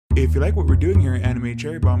If you like what we're doing here at Anime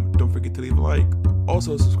Cherry Bomb, don't forget to leave a like.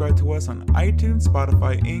 Also, subscribe to us on iTunes,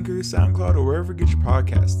 Spotify, Anchor, SoundCloud, or wherever you get your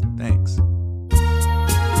podcasts. Thanks.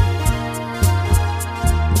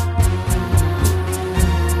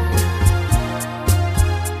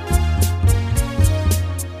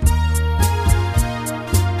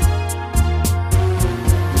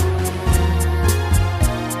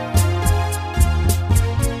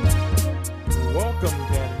 Welcome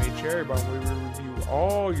to Anime Cherry Bomb, where we review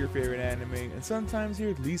all your favorite anime and sometimes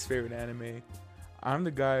your least favorite anime. I'm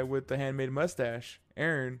the guy with the handmade mustache,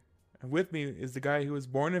 Aaron, and with me is the guy who was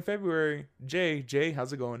born in February, Jay. Jay,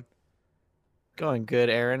 how's it going? Going good,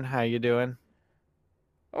 Aaron. How you doing?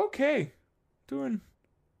 Okay, doing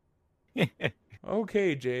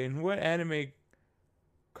okay, Jay. And what anime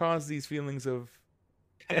caused these feelings of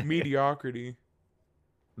mediocrity?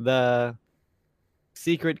 The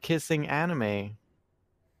secret kissing anime,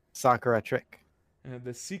 Sakura Trick.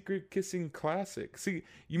 The secret kissing classic. See,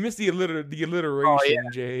 you missed the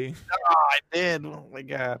alliteration, Jay. Oh, I did. Oh my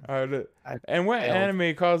god. And what failed.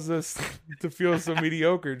 anime caused us to feel so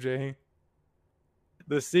mediocre, Jay?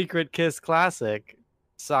 The secret kiss classic,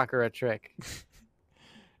 Sakura Trick.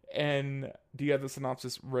 And do you have the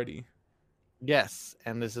synopsis ready? Yes,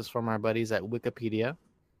 and this is from our buddies at Wikipedia.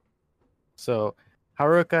 So,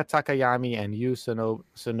 Haruka Takayami and Yu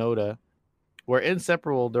Sonoda were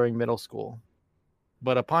inseparable during middle school.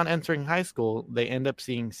 But upon entering high school, they end up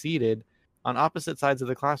seeing seated on opposite sides of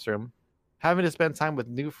the classroom. Having to spend time with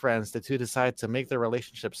new friends, the two decide to make their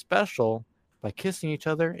relationship special by kissing each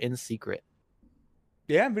other in secret.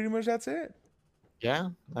 Yeah, pretty much that's it. Yeah,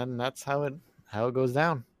 and that's how it goes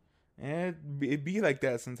down. And it be like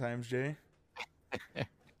that sometimes, Jay.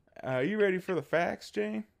 Are you ready for the facts,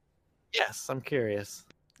 Jay? Yes, I'm curious.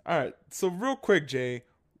 All right. So real quick, Jay,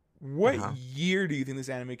 what Uh-huh. year do you think this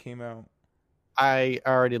anime came out? I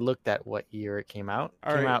already looked at what year it came out.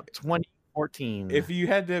 All Came right. out 2014. If you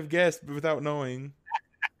had to have guessed without knowing,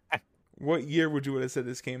 what year would you have said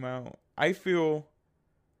this came out? I feel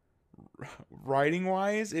writing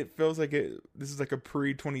wise, it feels like this is like a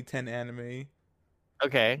pre-2010 anime.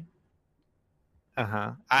 Okay.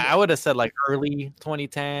 Uh-huh. I would have said like early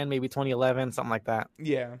 2010, maybe 2011, something like that.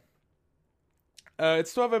 Yeah.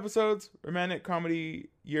 It's 12 episodes, romantic comedy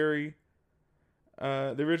Yuri.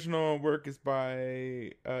 The original work is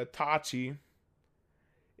by Tachi.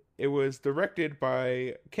 It was directed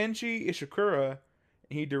by Kenshi Ishikura,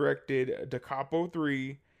 and he directed Da Capo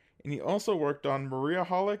 3, and he also worked on Maria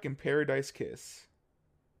Holic and Paradise Kiss.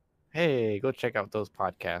 Hey, go check out those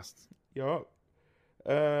podcasts. Yup.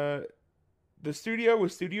 The studio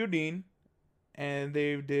was Studio Dean, and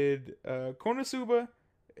they did Konosuba,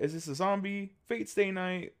 Is This a Zombie, Fate Stay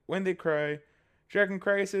Night, When They Cry, Dragon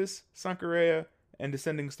Crisis, Sankareya, and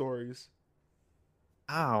Descending Stories.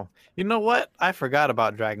 Oh, you know what? I forgot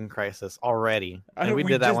about Dragon Crisis already. I And know we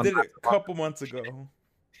we did that just one. did it a couple months ago.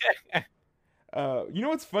 You know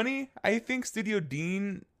what's funny? I think Studio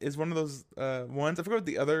Dean is one of those ones. I forgot what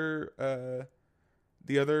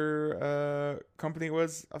the other company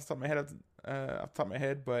was off the top of my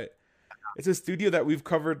head, but it's a studio that we've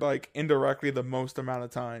covered like indirectly the most amount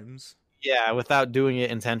of times. Yeah, without doing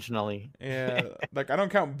it intentionally. Yeah, like I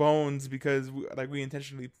don't count Bones because we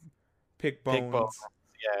intentionally pick Bones. Pick Bones.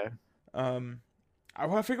 Yeah.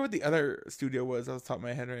 I forget what the other studio was off the top of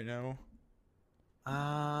my head right now.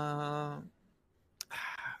 I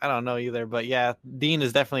don't know either, but yeah, Dean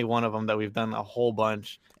is definitely one of them that we've done a whole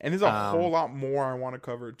bunch. And there's a whole lot more I want to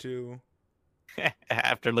cover too.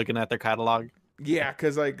 After looking at their catalog. Yeah,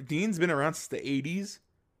 because like Dean's been around since the 80s.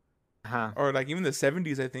 Huh. Or like even the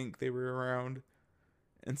 70s, I think they were around.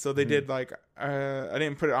 And so they did like, I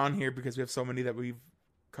didn't put it on here because we have so many that we've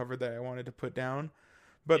covered that I wanted to put down.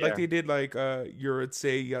 But like they did like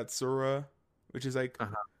Urusei Yatsura, which is like,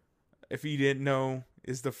 if you didn't know,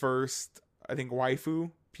 is the first, I think, waifu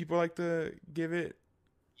people like to give it.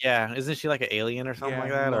 Yeah, isn't she like an alien or something like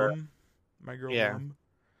that? Or My girl Mum.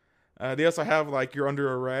 They also have like You're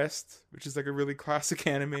Under Arrest, which is like a really classic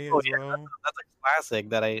anime as well. That's a classic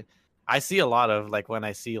that I see a lot of, like when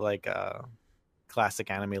I see like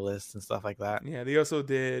classic anime lists and stuff like that. Yeah, they also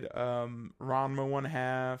did Ranma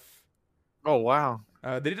 1/2. Oh wow.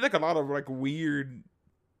 They did like a lot of like weird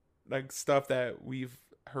like stuff that we've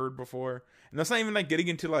heard before. And that's not even like getting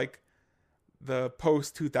into like the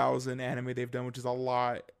post 2000 anime they've done, which is a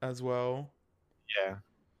lot as well. Yeah.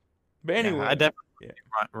 But anyway, I definitely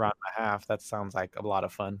run a half. That sounds like a lot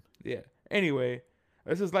of fun. Yeah. Anyway,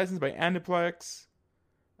 this is licensed by Aniplex.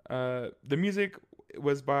 The music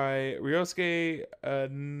was by Ryosuke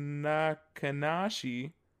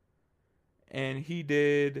Nakanashi, and he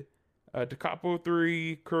did Takapo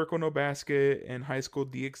 3, Kuroko no Basket, and High School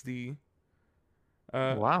DxD.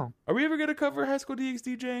 Wow. Are we ever gonna cover High School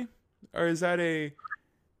DxD, Jay? Or is that a?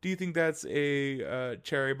 Do you think that's a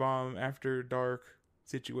cherry bomb after dark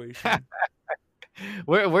situation?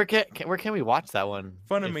 Where can we watch that one?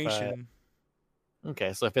 Funimation.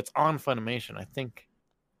 Okay, so if it's on Funimation, I think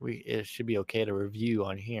it should be okay to review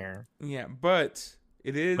on here. Yeah, but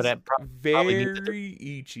it is But it very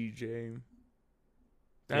Ichi, Jay.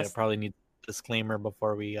 That's probably need a disclaimer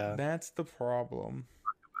before we that's the problem.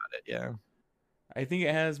 it. Yeah. I think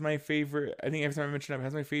it has my favorite. I think every time I mention it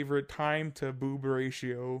has my favorite time to boob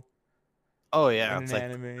ratio Oh yeah, in it's an like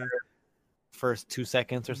anime. first 2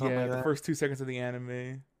 seconds or something Yeah, like the that. first 2 seconds of the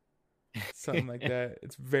anime, something like that.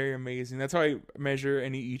 It's very amazing. That's how I measure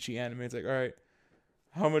any Ichi anime. It's like, all right,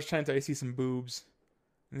 how much time do I see some boobs?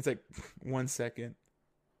 And it's like 1 second.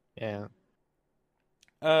 Yeah.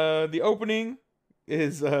 The opening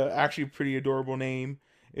is actually a pretty adorable name.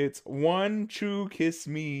 It's One True Kiss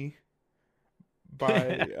Me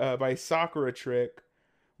by Sakura Trick,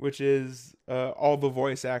 which is all the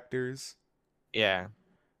voice actors. Yeah.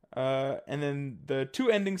 And then the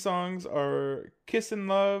 2 ending songs are Kiss and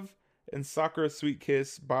Love and Sakura Sweet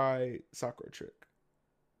Kiss by Sakura Trick.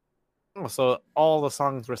 Oh, so all the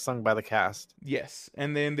songs were sung by the cast. Yes,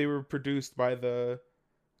 and then they were produced by the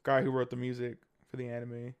guy who wrote the music for the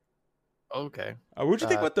anime. Okay. What'd you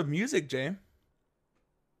think about the music, Jay?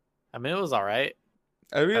 I mean, it was all right.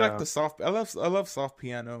 I really like the soft. I love soft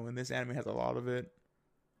piano, and this anime has a lot of it.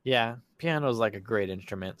 Yeah, piano is like a great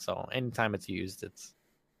instrument, so anytime it's used, it's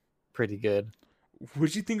pretty good.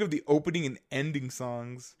 What'd you think of the opening and ending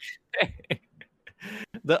songs?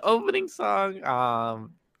 The opening song,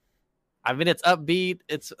 I mean, it's upbeat.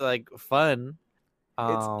 It's like fun.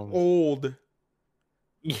 It's old.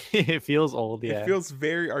 It feels old. Yeah, It feels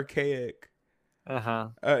very archaic. Uh-huh.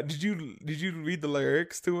 Did you read the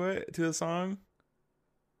lyrics to the song?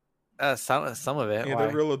 Some of it. Yeah, Why?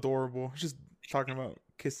 they're real adorable. It's just talking about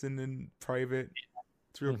kissing in private.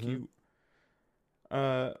 It's real Mhm. cute.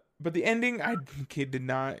 But the ending, I did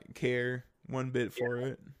not care one bit for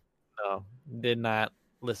it. No, did not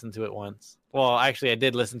listen to it once. Well, actually, I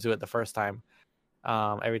did listen to it the first time.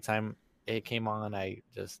 Every time it came on, I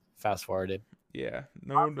just fast forwarded. Yeah,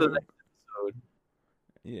 On to the next episode.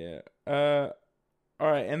 Yeah. All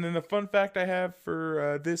right, and then the fun fact I have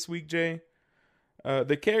for this week, Jay,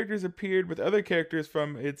 the characters appeared with other characters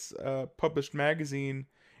from its published magazine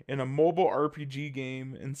in a mobile RPG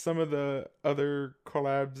game, and some of the other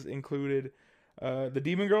collabs included the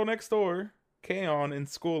Demon Girl Next Door, K-On!, and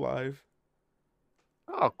School Live.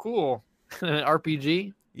 Oh, cool.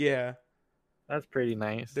 RPG? Yeah, That's pretty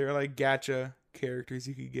nice. they're like gacha characters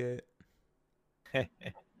you could get.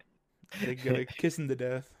 They get like kissing to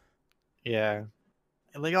death. Yeah.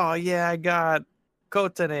 And like, oh yeah, I got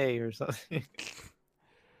Kotane or something.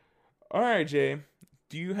 All right, Jay,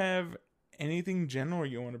 do you have anything general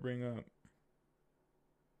you want to bring up?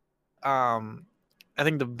 I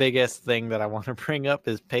think the biggest thing that I want to bring up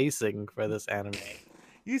is pacing for this anime.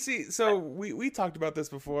 You see, so we talked about this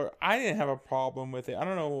before. I didn't have a problem with it. I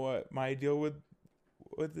don't know what my deal with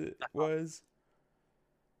it was.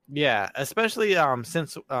 Yeah, especially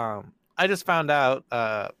since I just found out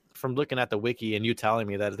from looking at the wiki and you telling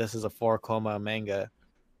me that this is a 4-koma manga,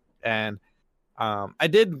 and I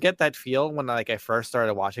did get that feel when I first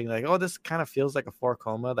started watching, like, oh, this kind of feels like a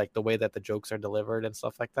 4-koma, like the way that the jokes are delivered and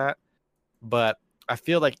stuff like that. But I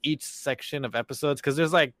feel like each section of episodes, because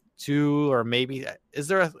there's like 2 or maybe, is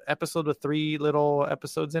there an episode with 3 little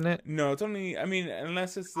episodes in it? No, it's only. I mean,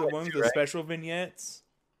 unless it's the one with the right? special vignettes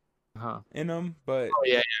in them. But Oh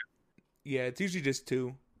yeah, yeah, it's usually just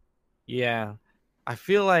 2. yeah. I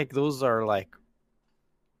feel like those are like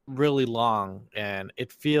really long, and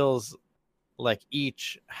it feels like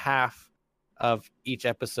each half of each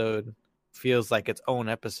episode feels like its own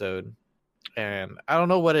episode. And I don't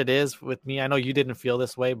know what it is with me. I know you didn't feel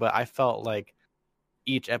this way, but I felt like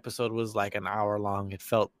each episode was like an hour long.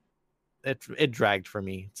 It dragged for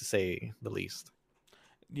me, to say the least.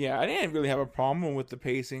 Yeah, I didn't really have a problem with the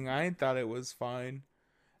pacing. I thought it was fine.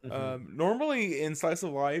 Normally in slice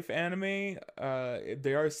of life anime,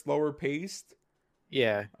 they are slower paced.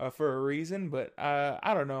 Yeah. For a reason, but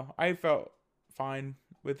I don't know. I felt fine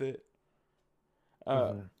with it.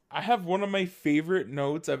 I have one of my favorite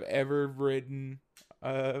notes I've ever written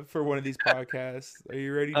for one of these podcasts. Are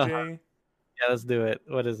you ready, Jay? Yeah, let's do it.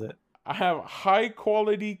 What is it? I have high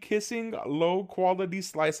quality kissing, low quality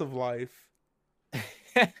slice of life.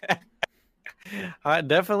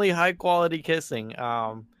 Definitely high quality kissing.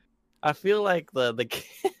 I feel like the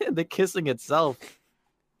the kissing itself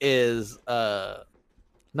is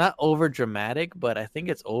not over dramatic, but I think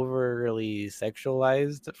it's overly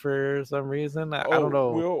sexualized for some reason. I don't Oh,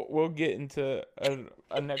 know. we'll get into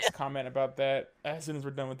a next comment about that as soon as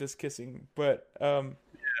we're done with this kissing. But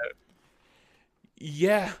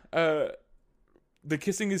yeah, the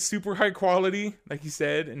kissing is super high quality, like you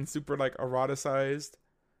said, and super like eroticized.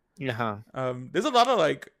 Yeah. There's a lot of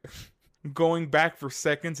like going back for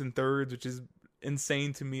seconds and thirds, which is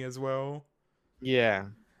insane to me as well. Yeah.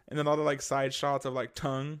 And then a lot of like side shots of like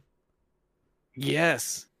tongue.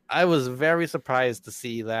 Yes. I was very surprised to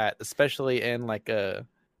see that, especially in like they're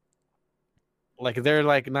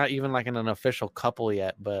like not even like in an official couple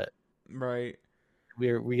yet, but Right.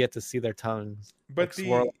 we get to see their tongues like But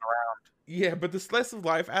swirling the yeah, but the slice of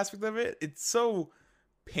life aspect of it, it's so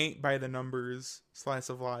paint by the numbers slice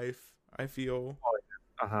of life. I feel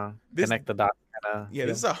around. Uh-huh. this. Connect the dots kind of Yeah,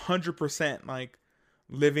 this feel. is 100% like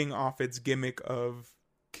living off its gimmick of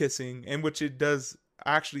kissing, and which it does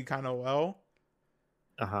actually kind of well.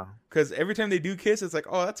 Uh-huh. Because every time they do kiss, it's like,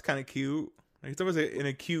 oh, that's kind of cute. Like it's always in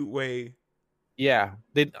a cute way. Yeah.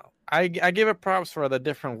 I give it props for the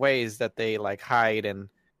different ways that they like hide and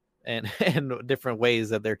different ways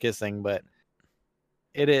that they're kissing, but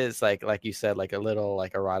it is like you said, like a little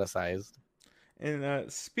like eroticized.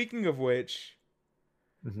 And speaking of which,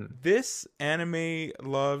 Hmm. this anime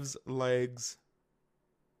loves legs.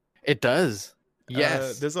 It does.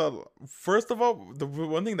 Yes. There's a first of all, the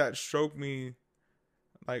one thing that struck me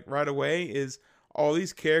like right away is all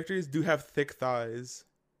these characters do have thick thighs.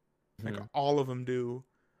 Like Hmm. all of them do.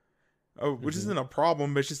 Oh, which Hmm. isn't a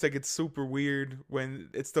problem, but it's just like it's super weird when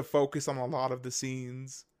it's the focus on a lot of the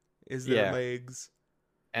scenes is their Yeah. legs.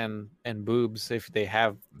 And boobs if they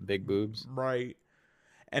have big boobs. Right.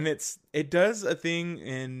 And it does a thing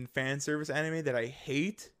in fan service anime that I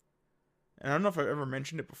hate. And I don't know if I've ever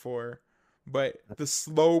mentioned it before, but the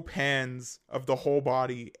slow pans of the whole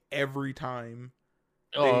body every time.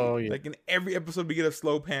 They Oh yeah. like in every episode we get a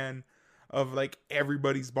slow pan of like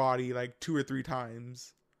everybody's body like 2 or 3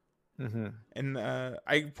 times. Hmm. And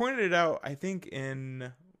I pointed it out, I think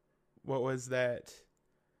in what was that?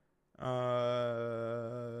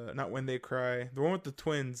 Not When They Cry. The one with the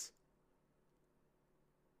twins.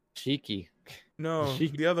 Cheeky. No,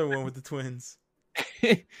 Cheeky. the other one with the twins.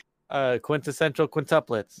 Quintessential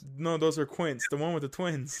quintuplets. No, those are Quints. The one with the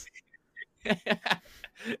twins.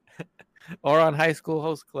 Or on High School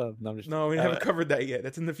Host Club. No, I'm just No, we haven't covered that yet.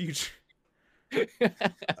 That's in the future.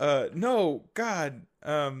 No, God.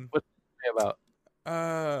 What's it about?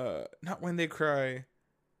 Not When They Cry.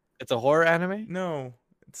 It's a horror anime? No,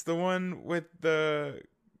 it's the one with the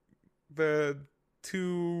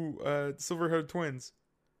two silver-haired twins.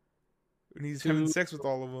 And he's having Two sex with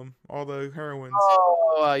all of them, all the heroines.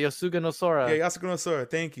 Oh, Yasuga no Yeah, Sora. Yasuko no Sora.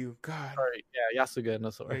 Thank you. God. Sorry. Yeah, Yasuga no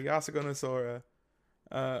Yeah, Sora. Yasuko no Sora.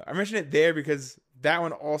 I mentioned it there because that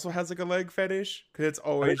one also has like a leg fetish because it's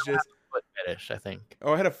always just Foot fetish, I think.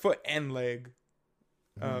 oh, I had a foot and leg.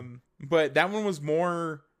 Mhm. But that one was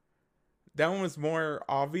more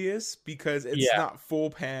obvious because it's Yeah, not full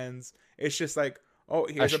pans. It's just like, oh,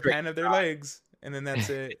 a here's a straight pan of their legs, and then that's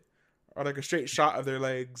it. Or like a straight shot of their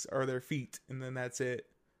legs or their feet, and then that's it.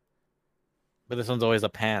 but this one's always a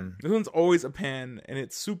pan. This one's always a pan, and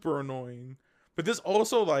it's super annoying. But there's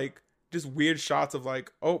also like just weird shots of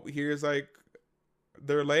like, oh, here's like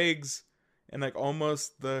their legs and like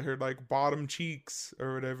almost her like bottom cheeks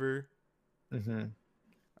or whatever. Hmm.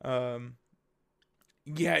 Um,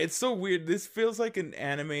 yeah, it's so weird. This feels like an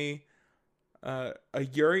anime, a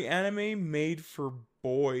Yuri anime made for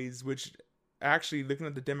boys. Which actually, looking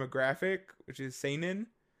at the demographic, which is seinen,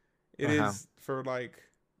 it Uh-huh. is for like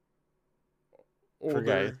For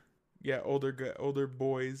guys. older, yeah, older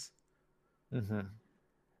boys. Hmm.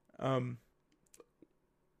 Um,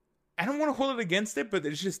 I don't want to hold it against it, but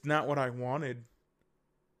it's just not what I wanted.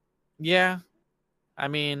 Yeah. I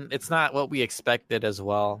mean, it's not what we expected as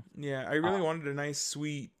well. Yeah, I really wanted a nice,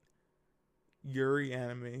 sweet Yuri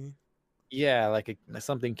anime, Yeah, like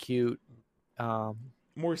something cute.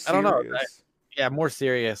 more I don't know. serious. Yeah, more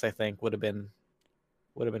serious, I think, would have been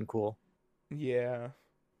cool. Yeah,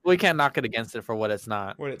 We can't knock it against it for what it's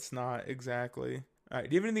not. what it's not exactly. All right,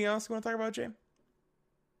 do you have anything else you want to talk about, Jay?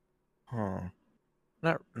 Huh.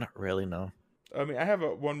 Not really, no. I mean, I have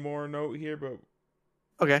one more note here, but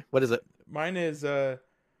Okay, what is it? mine is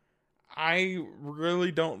I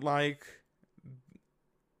really don't like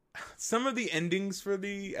some of the endings for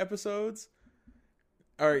the episodes,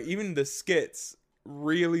 or even the skits.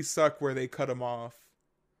 Really suck where they cut them off.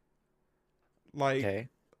 Like, Okay.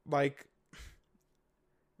 like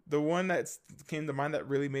the one that came to mind that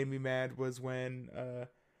really made me mad was when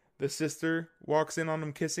the sister walks in on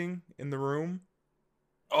them kissing in the room.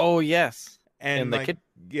 Oh yes, And and the like, kid,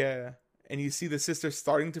 yeah, and you see the sister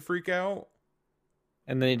starting to freak out.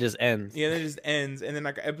 and then it just ends. Yeah, and it just ends, and then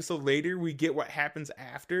like an episode later, we get what happens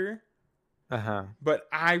after. Uh huh. But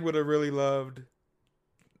I would have really loved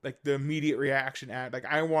like the immediate reaction at like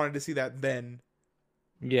I wanted to see that then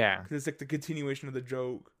Yeah. because it's like the continuation of the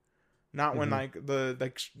joke, not when Hmm. like the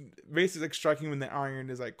like basically like striking when the iron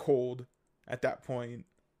is like cold at that point.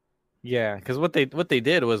 Yeah, because what they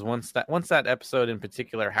did was once that episode in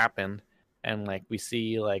particular happened, and like we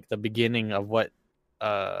see like the beginning of what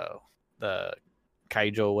uh the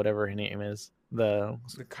Kaijo, whatever her name is, the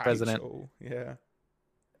The president, Kaicho, yeah,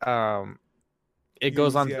 um it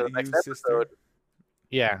goes on to the next Yu's episode. sister.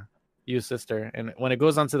 Yeah, you sister, and when it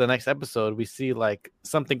goes on to the next episode, we see like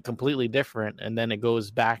something completely different, and then it goes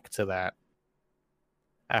back to that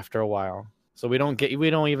after a while. So we don't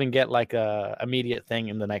even get like a immediate thing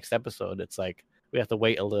in the next episode. It's like we have to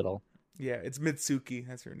wait a little. Yeah, it's Mitsuki.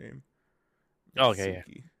 That's her name. Okay,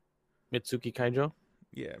 yeah. Mitsuki. Mitsuki Kaijo.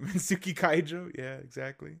 Yeah, Mitsuki Kaijo. Yeah,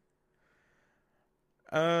 exactly.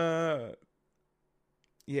 Uh,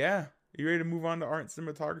 yeah. You ready to move on to art and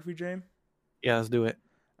cinematography, James? Yeah, let's do it.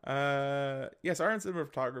 Yes, art and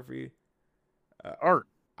cinematography. Art.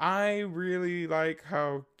 I really like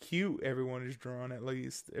how cute everyone is drawn. At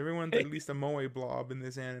least everyone's at least a moe blob in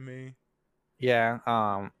this anime. Yeah.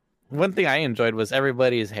 One thing I enjoyed was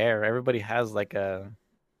everybody's hair. Everybody has like a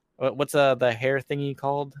what's the hair thingy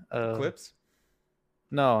called? Clips,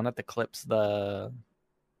 No, not the clips. The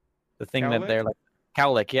thing that cowlick. they're like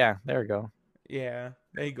cowlick. Yeah, there we go. Yeah,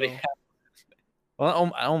 there you They go.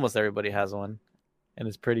 Well, almost everybody has one, and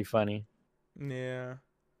it's pretty funny. Yeah.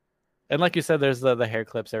 And like you said, there's the hair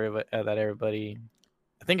clips everybody that everybody,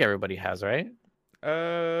 I think everybody has, right?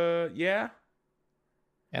 Yeah.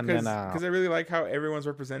 And then Because I really like how everyone's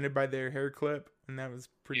represented by their hair clip, and that was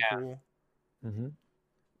pretty yeah. cool. Hmm.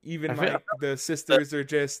 Even I feel like the sisters are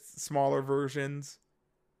just smaller versions.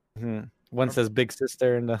 one says big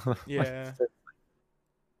sister and the Yeah.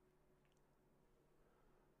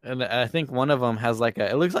 and I think one of them has like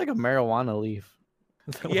it looks like a marijuana leaf.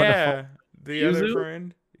 One of them. Yeah. The other Yuzu?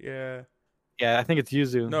 friend. Yeah. Yeah, I think it's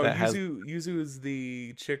Yuzu No, that has. Yuzu is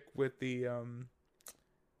the chick with the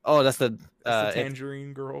Oh, that's the it's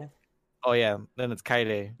tangerine girl. oh yeah, then it's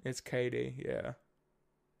Kaide. It's Katie, yeah.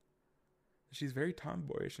 She's very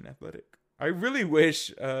tomboyish and athletic. I really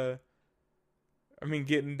wish I mean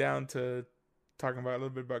getting down to talking about a little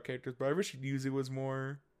bit about characters, but I wish Yuzu was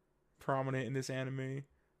more prominent in this anime.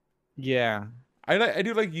 Yeah, I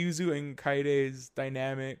do like Yuzu and Kaide's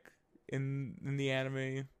dynamic in the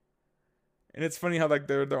anime. And it's funny how like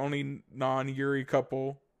they're the only non-Yuri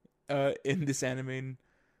couple in this anime.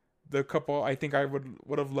 The couple I think I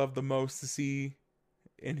would have loved the most to see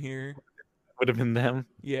in here. would have been them.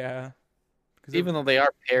 Yeah, because Even though they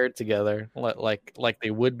are paired together, like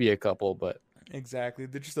they would be a couple, but exactly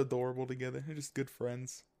they're just adorable together. They're just good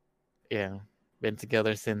friends. yeah, been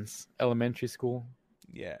together since elementary school.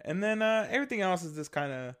 Yeah, and then everything else is just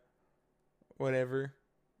kind of whatever.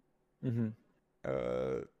 Mm-hmm.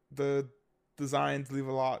 The designs leave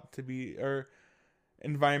a lot to be, or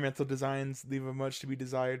environmental designs leave a much to be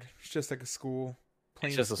desired. It's just like a school, plain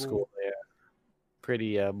It's just a school. school, yeah.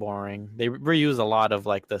 Pretty boring. They reuse a lot of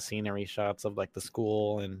like the scenery shots of like the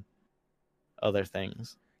school and other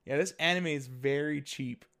things. Yeah, this anime is very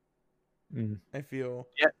cheap. Mm. I feel.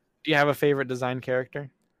 Yeah. Do you have a favorite design character?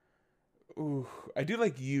 Ooh, I do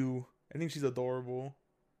like you. I think she's adorable.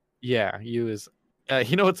 Yeah, you is.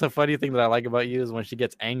 You know what's a funny thing that I like about you is when she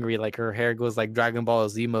gets angry, like her hair goes like Dragon Ball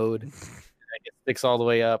Z mode, and it sticks all the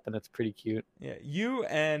way up, and it's pretty cute. Yeah, you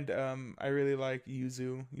and I really like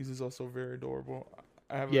Yuzu. Yuzu's also very adorable.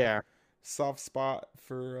 I have Yeah, a soft spot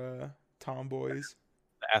for tomboys.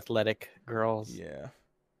 the athletic girls. Yeah.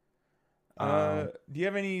 Do you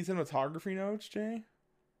have any cinematography notes, Jay?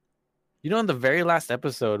 You know, in the very last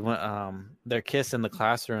episode when their kiss in the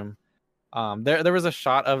classroom, there was a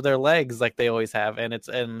shot of their legs like they always have, and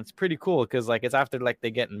it's pretty cool because like it's after like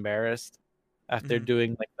they get embarrassed after Mhm.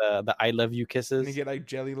 doing like the I love you kisses. And you get like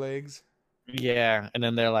jelly legs. Yeah, and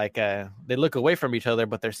then they're like they look away from each other,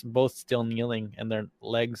 but they're both still kneeling, and their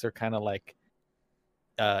legs are kind of like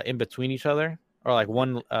in between each other, or like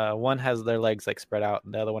one has their legs like spread out,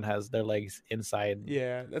 and the other one has their legs inside.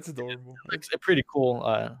 Yeah, that's adorable. It's a pretty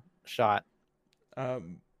cool shot.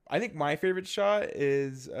 I think my favorite shot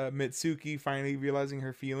is Mitsuki finally realizing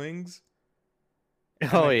her feelings.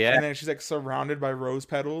 And Oh like, yeah. and then she's like surrounded by rose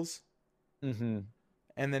petals. Mm-hmm.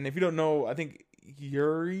 And then if you don't know, I think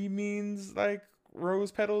Yuri means like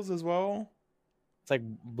rose petals as well. It's like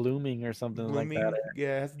blooming or something Blooming. like that.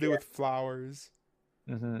 Yeah, it has to do with flowers.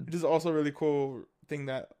 Mm-hmm. Which is also really cool thing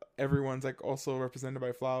that everyone's like also represented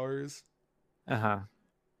by flowers. Uh-huh.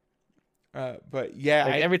 But yeah,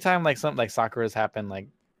 Like every time like something like Sakura's happen, like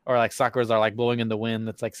or like Sakura's are like blowing in the wind,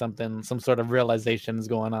 it's like something, some sort of realization is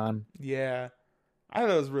going on. yeah, I thought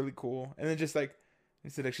that was really cool. And then just like you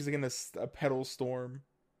said, like she's like in a petal storm,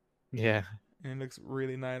 Yeah. and it looks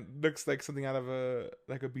really nice. Looks like something out of a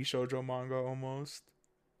Bishoujo manga almost.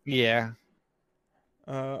 Yeah.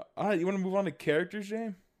 All right, you want to move on to characters,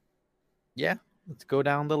 Jay? Yeah. Let's go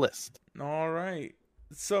down the list. All right.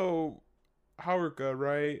 So Haruka,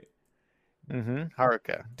 right? Mm-hmm.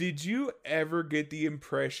 Haruka. Did you ever get the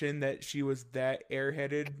impression that she was that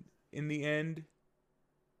airheaded in the end?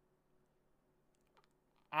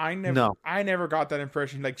 No. I never got that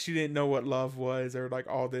impression. Like she didn't know what love was or like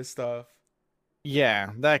all this stuff. Yeah,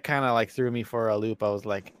 that kind of like threw me for a loop. I was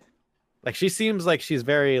like she seems like she's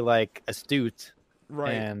very like astute,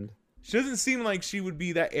 Right. and She doesn't seem like she would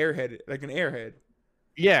be that airhead, like an airhead.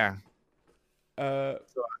 yeah, Uh,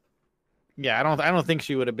 yeah. I don't think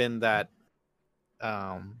she would have been that.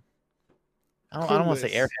 I don't want to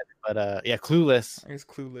say Clueless. airhead, but yeah, clueless I guess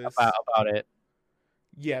clueless. about it.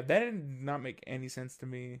 Yeah, that did not make any sense to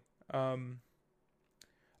me. Other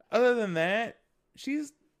than that,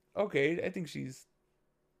 she's okay. I think she's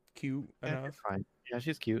cute Yeah, enough. it's fine. Yeah,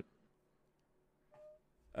 she's cute.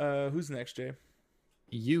 Who's next, Jay?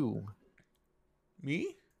 You,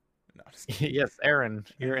 Me? No, just kidding. yes, Aaron.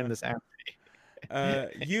 You're in this anime.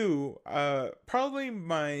 Probably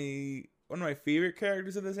one of my favorite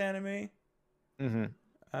characters of this anime. Mm-hmm.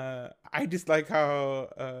 I just like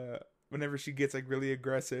how whenever she gets like really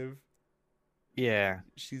aggressive, Yeah.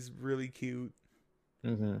 she's really cute.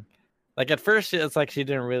 Mm-hmm. Like at first, it's like she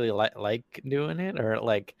didn't really like doing it, or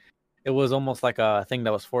like it was almost like a thing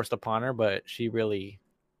that was forced upon her. But she really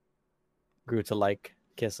grew to like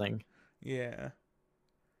kissing. Yeah.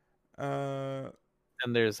 And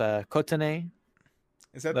there's Kotane,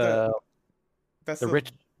 Is that the that's the the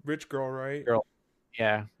rich rich girl, right? girl.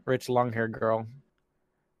 Yeah, rich long haired girl.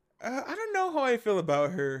 I don't know how I feel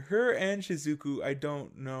about her. Her and Shizuku, I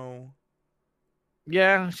don't know.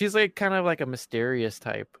 Yeah, she's like kind of like a mysterious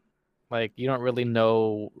type. Like you don't really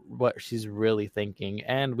know what she's really thinking,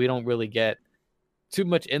 and we don't really get too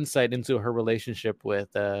much insight into her relationship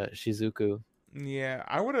with Shizuku. Yeah,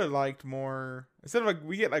 I would have liked more. Instead of like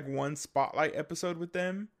we get like one spotlight episode with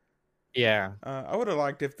them. Yeah, I would have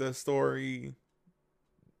liked if the story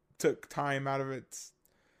took time out of its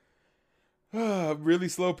really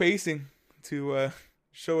slow pacing to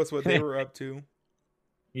show us what they were up to.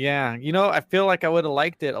 yeah. I feel like I would have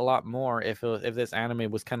liked it a lot more if this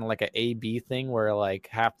anime was kind of like a A-B thing, where like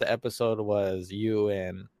half the episode was you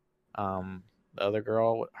and the other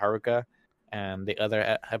girl Haruka, and the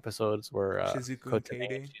other episodes were Shizuku and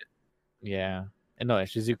Kotane. Kaede. Yeah, and no,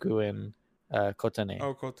 Shizuku and Kotane.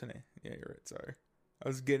 Oh, Kotane. Yeah, you're right. Sorry, I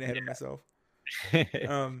was getting ahead of myself.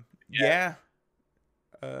 Yeah. Yeah.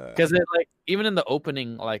 Because it like even in the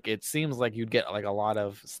opening, like it seems like you'd get like a lot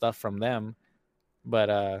of stuff from them, but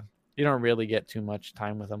you don't really get too much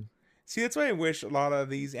time with them. See, that's why I wish a lot of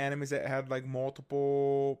these animes that had like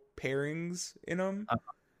multiple pairings in them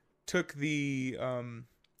took the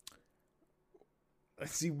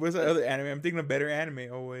Let's see, what's that other anime? I'm thinking of Better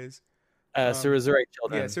Anime always. Suruzuri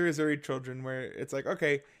Children. Yeah, Suruzuri Children, where it's like,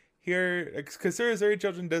 okay, here, because Suruzuri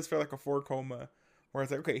Children does feel like a 4 coma, where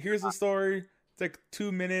it's like, okay, here's the story. It's like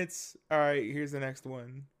 2 minutes. All right, here's the next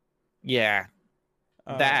one. Yeah,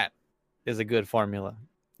 that is a good formula.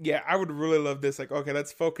 Yeah, I would really love this. Like, okay,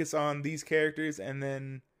 let's focus on these characters, and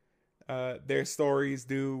then their stories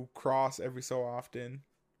do cross every so often.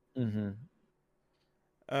 Mm-hmm.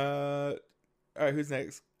 All right, who's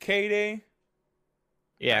next? Kaede.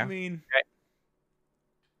 Yeah, I mean,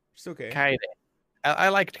 it's okay. Kaede. I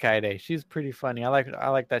liked Kaede. She's pretty funny. I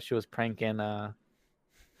like that she was pranking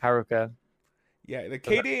Haruka. Yeah, the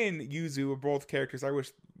Kaede and Yuzu are both characters I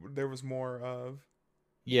wish there was more of.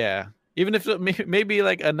 Yeah, even if maybe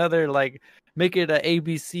like another like make it a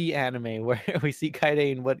ABC anime where we see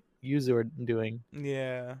Kaede and what Yuzu are doing.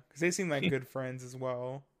 Yeah, because they seem like good friends as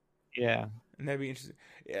well. Yeah, and that'd be interesting.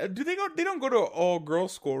 Yeah, do they go? They don't go to all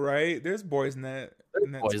girls school, right? There's boys in that.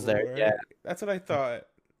 boys school, there. right? Yeah, that's what I thought.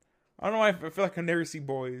 I don't know why I feel like I never see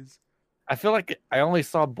boys. I feel like I only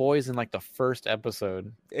saw boys in like the first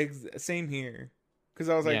episode. Same here, because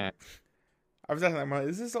I was like, Yeah. I was asking like,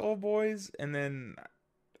 is this all boys? And then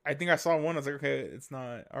I think I saw one. I was like, okay, it's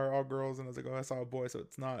not. Or all girls, and I was like, oh, I saw a boy, so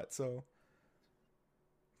it's not. So,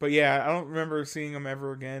 but yeah, I don't remember seeing them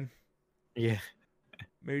ever again. Yeah.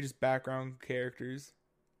 Maybe just background characters.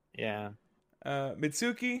 Yeah.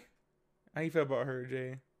 Mitsuki, how you feel about her,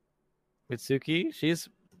 Jay? Mitsuki, she's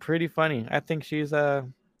pretty funny. I think she's a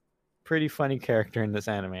pretty funny character in this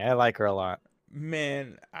anime. I like her a lot.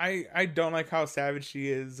 Man, I don't like how savage she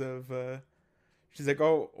is. She's like,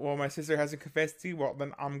 oh well, my sister hasn't confessed to you. Well,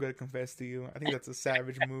 then I'm gonna confess to you. I think that's a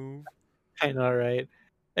savage move. I know, right?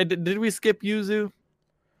 Hey, did we skip Yuzu?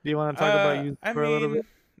 Do you want to talk about Yuzu I for a little bit? mean,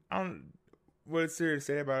 I don't. What's there to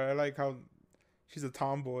say about it? I like how she's a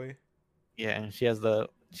tomboy. Yeah, she has the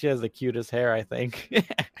cutest hair, I think.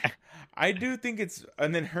 I do think it's,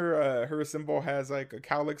 and then her symbol has like a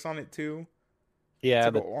cowlicks on it too. It's Yeah,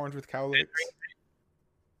 like the an orange with cowlicks.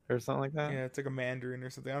 or something like that. Yeah, it's like a mandarin or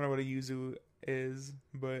something. I don't know what a yuzu is,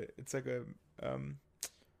 but it's like a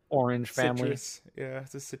Orange family. citrus. Yeah,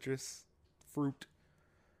 it's a citrus fruit.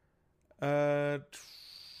 I'm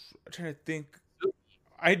trying to think.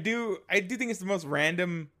 I do think it's the most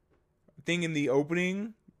random thing in the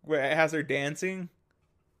opening where it has her dancing.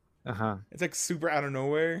 Uh-huh. It's like super out of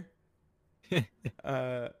nowhere.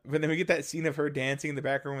 But then we get that scene of her dancing in the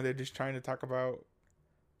background where they're just trying to talk about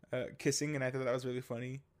kissing, and I thought that was really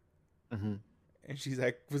funny. Mm-hmm. And she's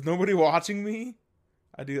like, "Was nobody watching me?"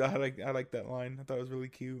 I like that line. I thought it was really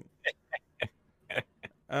cute.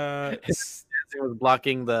 It was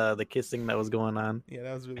blocking the kissing that was going on. Yeah,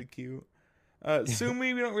 that was really cute.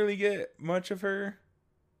 Sumi, we don't really get much of her.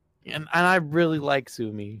 And I really like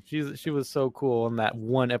Sumi. She was so cool in that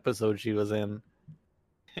one episode she was in.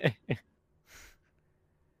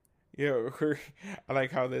 Yeah, I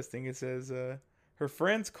like how this thing it says her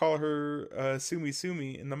friends call her Sumi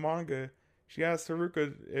Sumi in the manga. She asked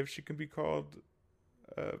Haruka if she can be called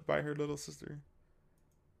by her little sister.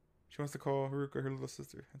 She wants to call Haruka her little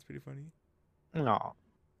sister. That's pretty funny. No.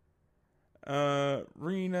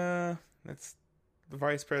 Rina, that's the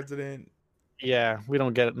vice president. Yeah, we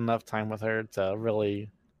don't get enough time with her to really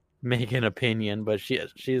make an opinion, but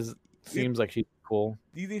she's seems like she's cool.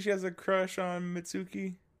 Do you think she has a crush on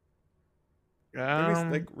Mitsuki? They're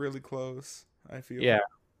like really close, I feel. Yeah,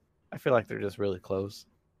 I feel like they're just really close.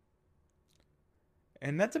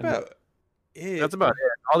 And that's about it. That's about it.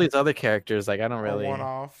 All these other characters, like I don't really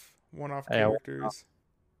one-off characters.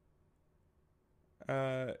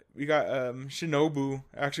 We got Shinobu.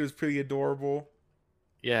 Actually, was pretty adorable.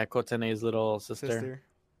 Yeah, Kotene's little sister.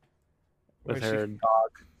 With her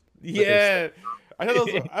dog. Yeah, I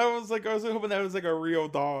thought I was hoping that was like a real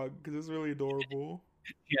dog because it was really adorable.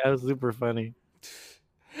 Yeah, it was super funny.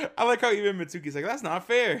 I like how even Mitsuki's like, that's not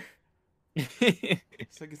fair.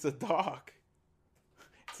 It's like it's a dog.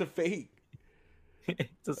 It's a fake.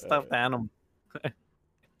 It's a stuffed animal.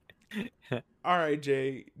 All right,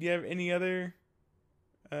 Jay. Do you have any other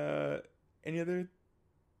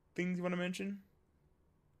things you want to mention?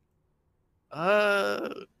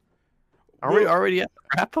 Are we already at the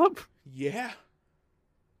wrap up? Yeah.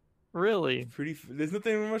 Really? There's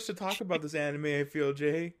nothing much to talk about this anime, I feel,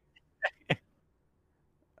 Jay.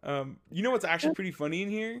 You know what's actually pretty funny in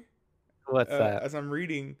here? What's that? As I'm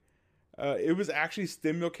reading, it was actually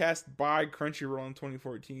Stimulcast by Crunchyroll in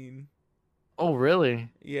 2014. Oh, really?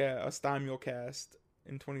 Yeah, a Stimulcast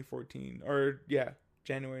in 2014. Or, yeah,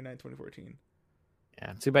 January 9, 2014.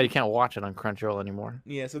 Yeah, too bad you can't watch it on Crunchyroll anymore.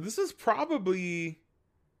 Yeah, so this is probably,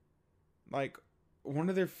 like, one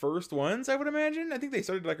of their first ones, I would imagine. I think they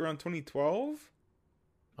started, like, around 2012.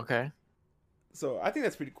 Okay. So I think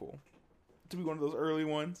that's pretty cool to be one of those early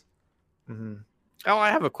ones. Mm-hmm. Oh, I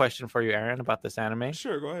have a question for you, Aaron, about this anime.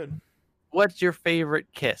 Sure, go ahead. What's your favorite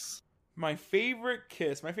kiss? My favorite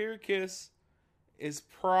kiss is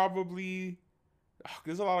probably. Oh,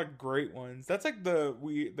 there's a lot of great ones. That's like the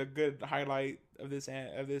good highlight of this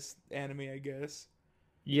anime, I guess.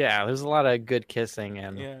 Yeah, there's a lot of good kissing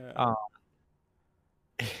and yeah.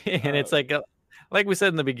 And it's like we said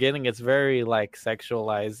in the beginning, it's very like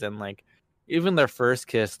sexualized and like even their first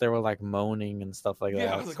kiss, they were like moaning and stuff like that.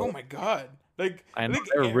 Yeah, I was like, oh my god, like I know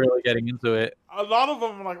they're really getting into it. A lot of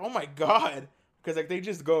them are like, oh my god, because like they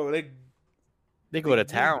just go they go to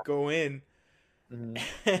town, go in,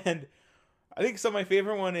 and I think so. My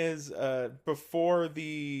favorite one is before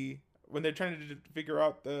when they're trying to figure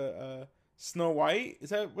out the Snow White. Is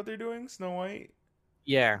that what they're doing? Snow White.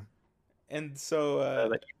 Yeah. And so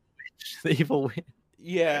the evil witch.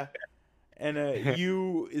 Yeah. And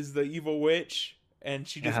Yu is the evil witch, and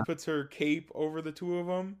she just puts her cape over the two of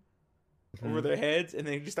them, over their heads, and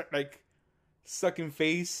they just start like sucking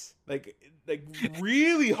face, like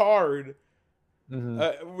really hard,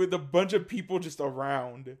 with a bunch of people just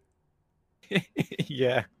around.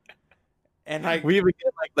 Yeah. And like we even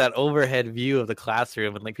get like that overhead view of the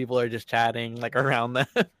classroom, and like people are just chatting like around them.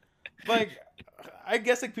 Like, I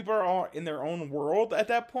guess like people are all in their own world at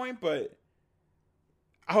that point, but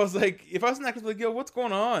I was like, if I was an actor, like, yo, what's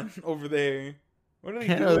going on over there? What are they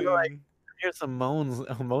Like, doing? here's some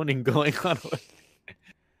moaning going on.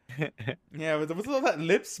 Yeah, but what's all that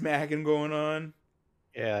lip smacking going on?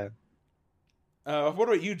 Yeah. What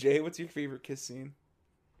about you, Jay? What's your favorite kiss scene?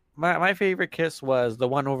 My favorite kiss was the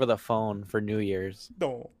one over the phone for New Year's.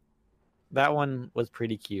 No. That one was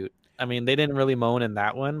pretty cute. I mean, they didn't really moan in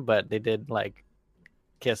that one, but they did like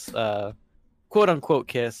kiss, quote unquote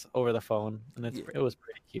kiss over the phone, and Yeah. it was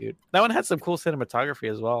pretty cute. That one had some cool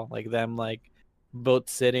cinematography as well, like them like both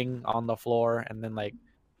sitting on the floor, and then like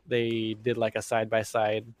they did like a side by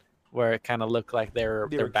side where it kind of looked like They their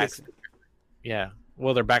were backs. kissing. Yeah,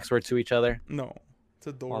 well, their backs were to each other No, it's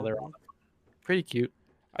while they're on adorable. the phone. Pretty cute.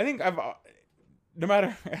 I think I've no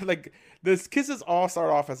matter like this kisses all start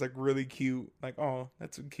off as like really cute, like oh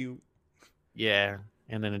that's so cute. Yeah,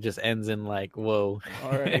 and then it just ends in like whoa.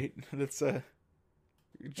 All right, let's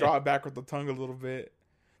draw it back with the tongue a little bit.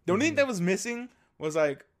 The only thing that was missing was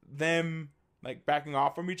like them like backing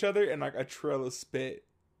off from each other and like a trail of spit.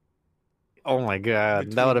 Oh my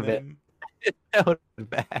god, that would have been that would have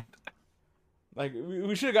been bad. Like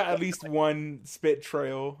we should have got at least one spit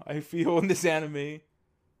trail. I feel in this anime.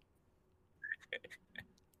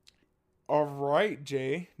 All right,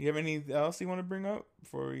 Jay. Do you have anything else you want to bring up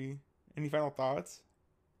before we? Any final thoughts?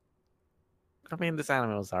 I mean, this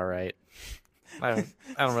anime was all right. I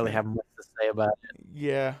don't really have much to say about it.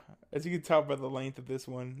 Yeah, as you can tell by the length of this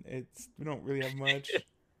one, we don't really have much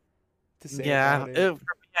to say Yeah, about it. for me,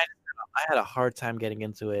 I had a hard time getting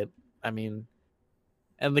into it. I mean,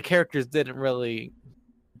 and the characters didn't really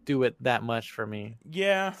do it that much for me.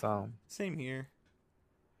 Yeah, So same here.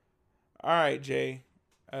 All right, Jay.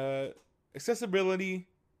 Accessibility.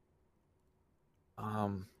 I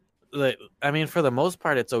mean, for the most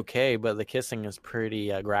part, it's okay, but the kissing is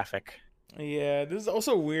pretty graphic. Yeah, there's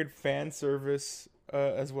also weird fan service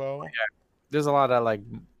as well. There's a lot of like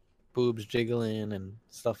boobs jiggling and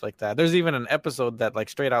stuff like that. There's even an episode that like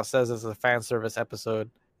straight out says it's a fan service episode.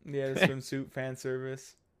 Yeah, the swimsuit fan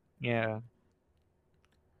service. Yeah.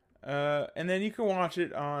 And then you can watch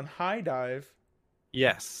it on High Dive.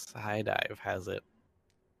 Yes, High Dive has it.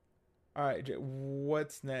 All right, Jay,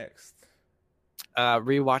 what's next?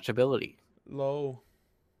 Rewatchability. Low,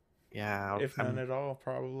 Yeah. if none at all,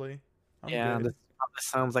 probably. Yeah, this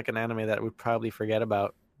sounds like an anime that we'd probably forget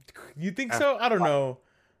about. You think so? I don't know.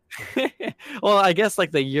 Well, I guess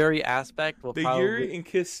like the Yuri aspect will The probably... Yuri and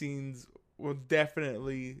kiss scenes will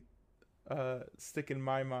definitely stick in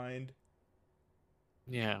my mind.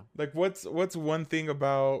 Yeah. Like, what's one thing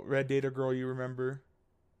about Red Data Girl you remember?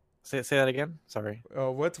 Say that again. Sorry.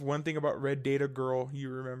 What's one thing about Red Data Girl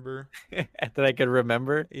you remember? That I could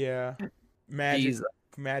remember. Yeah, Magic. Jeez.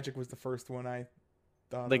 Magic was the first one I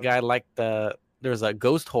thought. The guy liked there's a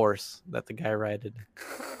ghost horse that the guy rides.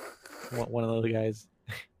 One of those guys.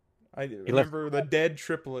 I remember the Dead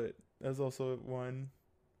Triplet. That's also one.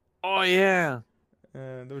 Oh yeah.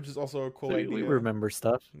 Which is also a cool So idea. we remember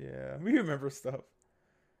stuff. Yeah, we remember stuff.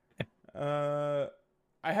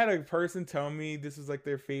 I had a person tell me this was like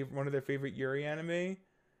one of their favorite Yuri anime,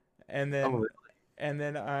 and then really? and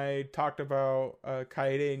then I talked about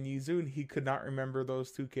Kaede and Yuzu, and he could not remember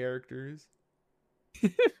those two characters.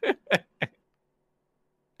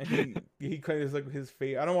 And he claimed it's like his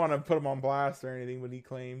favorite. I don't want to put him on blast or anything, but he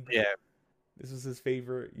claimed this was his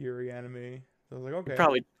favorite Yuri anime. So I was like, okay,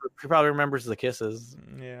 he probably remembers the kisses.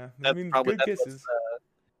 Yeah, That's I mean, probably good kisses.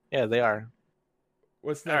 Yeah, they are.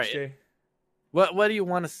 What's next, right. Jay? What do you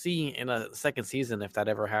want to see in a second season if that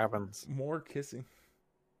ever happens? More kissing.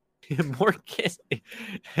 More kissing.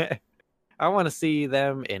 I want to see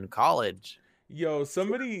them in college. Yo,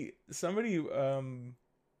 somebody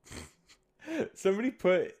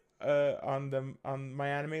put on my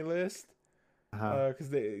anime list because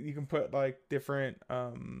you can put like different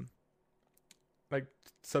like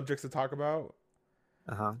subjects to talk about.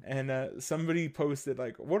 And somebody posted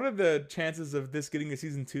like, what are the chances of this getting a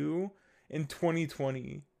season 2 in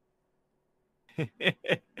 2020?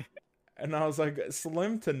 And I was like,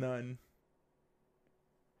 slim to none.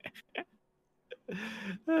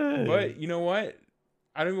 But you know what?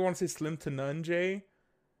 I don't even want to say slim to none, Jay.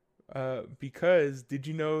 Because did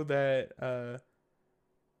you know that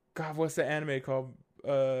God, what's the anime called?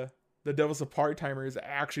 The Devil's a Part-Timer is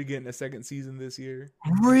actually getting a second season this year.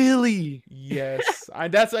 Really? Yes. I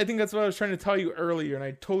think that's what I was trying to tell you earlier, and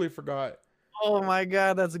I totally forgot. Oh my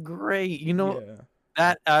god, that's great. You know,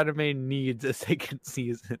 that anime needs a second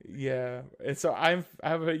season. Yeah. And so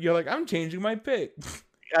you're like, I'm changing my pick.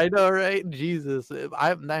 I know, right? Jesus.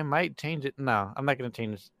 I might change it. No, I'm not going to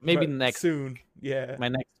change it. Maybe next. Soon. Yeah. My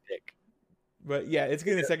next pick. But yeah, it's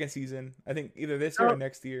getting a second season. I think either this year or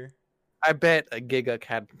next year. I bet Giga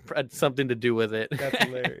had something to do with it. That's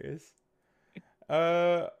hilarious.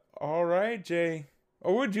 All right, Jay.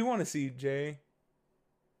 Or what do you want to see, Jay?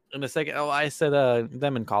 In a second, I said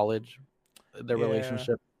them in college, their Yeah,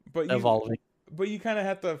 relationship but evolving. you kind of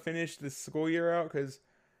have to finish the school year out because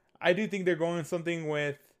I do think they're going something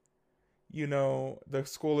with, the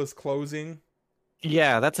school is closing.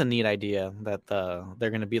 Yeah, that's a neat idea that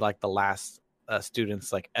they're gonna be like the last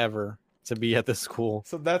students like ever to be at the school.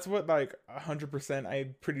 So that's what, like, 100%.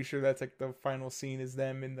 I'm pretty sure that's like the final scene is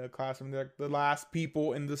them in the classroom. They're like the last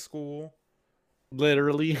people in the school.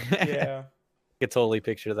 Literally, I Yeah, could totally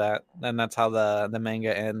picture that, and that's how the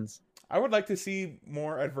manga ends. I would like to see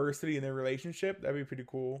more adversity in their relationship. That'd be pretty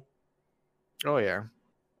cool. Oh yeah,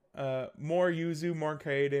 More Yuzu, more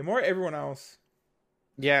Kaede, more everyone else.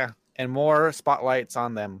 yeah, and more spotlights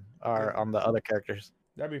on them or Yeah, on the other characters.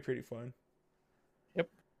 that'd be pretty fun. Yep.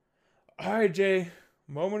 All right, Jay.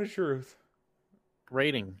 Moment of truth.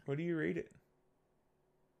 Rating. What do you rate it?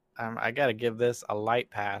 I gotta give this a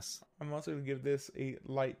light pass. I'm also gonna give this a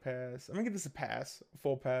light pass. I'm gonna give this a pass, a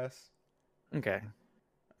full pass. Okay.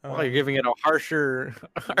 Um, Well, you're giving it a harsher,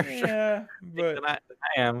 yeah, but than I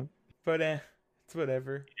am. it's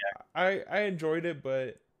whatever. I enjoyed it,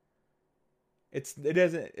 but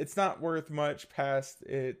it's not worth much past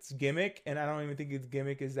its gimmick, and I don't even think its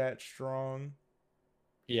gimmick is that strong.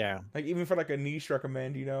 Yeah. Like, even for like a niche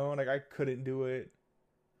recommend, like I couldn't do it.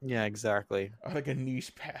 Yeah, exactly. Or like a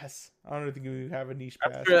niche pass. I don't think we have a niche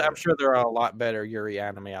pass. I'm sure there are a lot better Yuri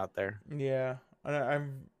anime out there. Yeah, and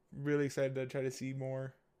I'm really excited to try to see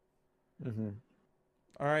more. Mm-hmm.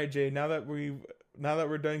 All right, Jay. Now that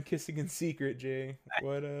we're done kissing in secret, Jay,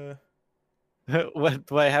 what What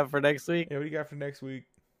do I have for next week? what do you got for next week?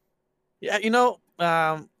 Yeah,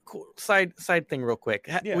 cool. Side thing real quick.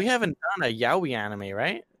 Yeah. We haven't done a yaoi anime,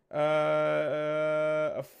 right?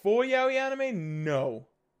 A full yaoi anime? No.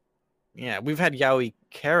 Yeah, we've had yaoi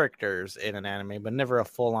characters in an anime, but never a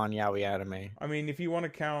full-on yaoi anime. I mean, if you want to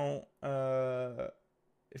count,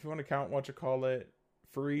 what you call it,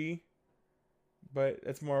 Free, but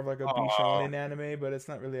it's more of like a Bishonen anime, but it's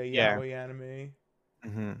not really a yaoi anime.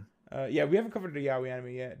 Mm-hmm. Yeah, we haven't covered a yaoi anime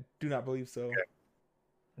yet. Do not believe so. Okay.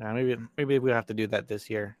 Yeah, maybe we'll have to do that this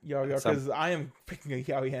year. Yo, because I am picking a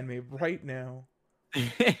yaoi anime right now.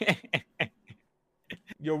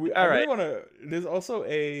 Yo, I really want to. There's also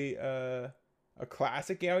a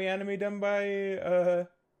classic yaoi anime done by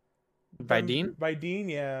Dean. By Dean,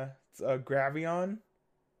 yeah. It's Gravion.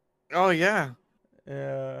 Oh yeah.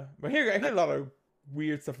 But I hear a lot of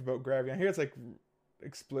weird stuff about Gravion. I hear it's like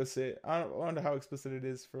explicit. I wonder how explicit it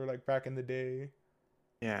is for like back in the day.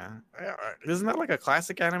 Yeah, isn't that like a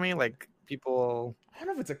classic anime? Like people. I don't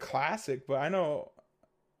know if it's a classic, but I know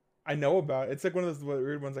about it. It's like one of those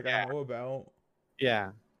weird ones like I know about.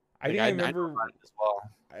 Yeah, I remember it as well.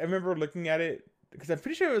 I remember looking at it because I'm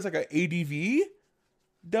pretty sure it was like an ADV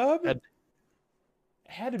dub. It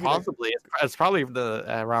had to be possibly. It's probably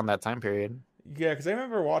around that time period. Yeah, because I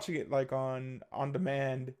remember watching it like on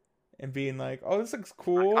demand and being like, "Oh, this looks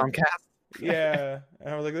cool." Comcast. Yeah,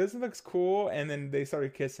 and I was like, "This looks cool," and then they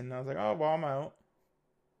started kissing. And I was like, "Oh, well, I'm out."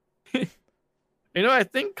 I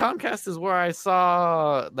think Comcast is where I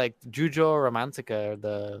saw like Jujo Romantica,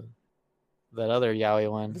 that other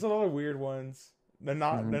yaoi one. There's a lot of weird ones. The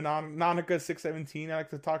Nanika 617 I like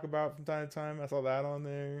to talk about from time to time. I saw that on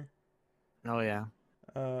there. Oh yeah.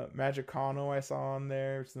 Magicano I saw on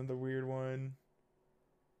there, which is another weird one.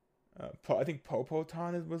 I think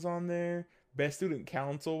Popotan was on there. Best Student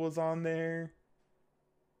Council was on there.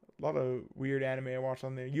 A lot of weird anime I watched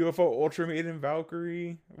on there. UFO Ultra Maiden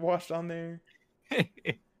Valkyrie watched on there. A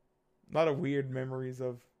lot of weird memories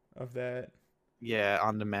of that. Yeah,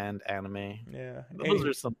 on demand anime. Yeah, those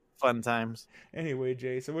are some fun times. Anyway,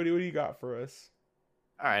 Jay, so what do you got for us?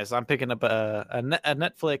 All right, so I'm picking up a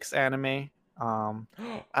Netflix anime.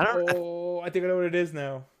 I don't. Oh, I think I know what it is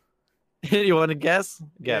now. You want to guess?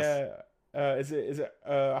 Guess. Yeah. Is it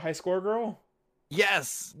High Score Girl?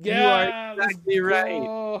 Yes. Yeah, you are exactly right.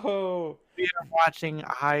 Oh. We are watching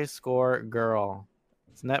High Score Girl.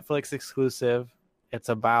 It's Netflix exclusive. It's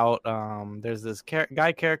about there's this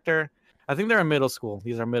guy character. I think they're in middle school.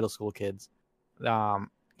 These are middle school kids.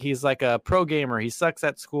 He's like a pro gamer. He sucks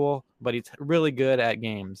at school, but he's really good at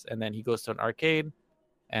games. And then he goes to an arcade,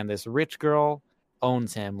 and this rich girl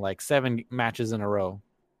owns him like 7 matches in a row.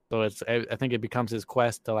 So I think it becomes his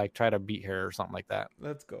quest to like try to beat her or something like that.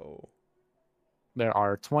 Let's go. There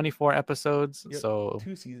are 24 episodes, so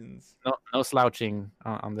 2 seasons. No slouching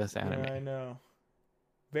on this anime. Yeah, I know.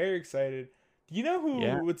 Very excited. Do you know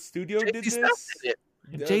what studio did this?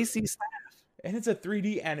 JC Staff. And it's a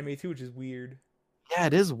 3D anime too, which is weird. Yeah,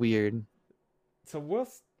 it is weird. So we'll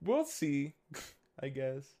see, I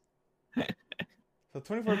guess. So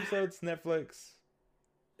 24 episodes, Netflix.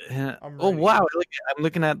 I'm Oh ready. wow! I'm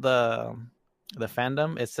looking at the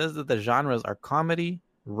fandom. It says that the genres are comedy,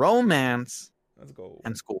 romance, Let's go.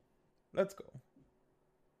 and school. Let's go.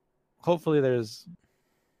 Hopefully, there's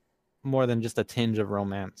more than just a tinge of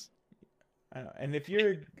romance. I know. And if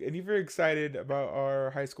you're excited about our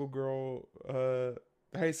high school girl,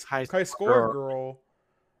 high score girl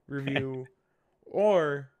review,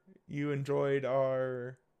 or you enjoyed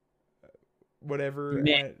our whatever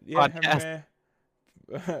Podcast.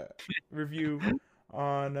 review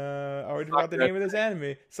on I already forgot the name of this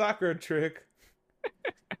anime, Sakura Trick.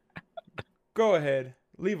 Go ahead,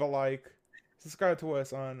 leave a like, subscribe to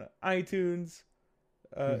us on iTunes,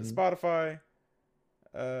 Spotify,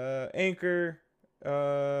 Anchor,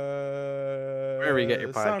 wherever you get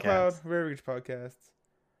your podcasts. SoundCloud, wherever you get your podcasts.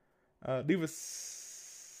 Leave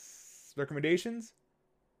us recommendations.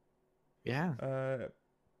 Yeah.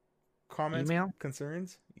 Comments, Email?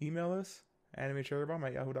 concerns, email us,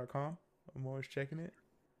 animetrailerbomb@yahoo.com. I'm always checking it.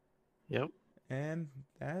 Yep. And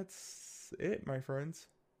that's it, my friends.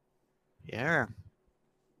 Yeah.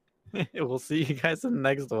 We'll see you guys in the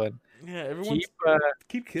next one. Yeah, everyone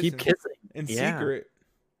keep kissing. Keep kissing. In secret.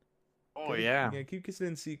 Oh, yeah. Yeah, keep kissing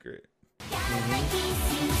in secret. Mm-hmm.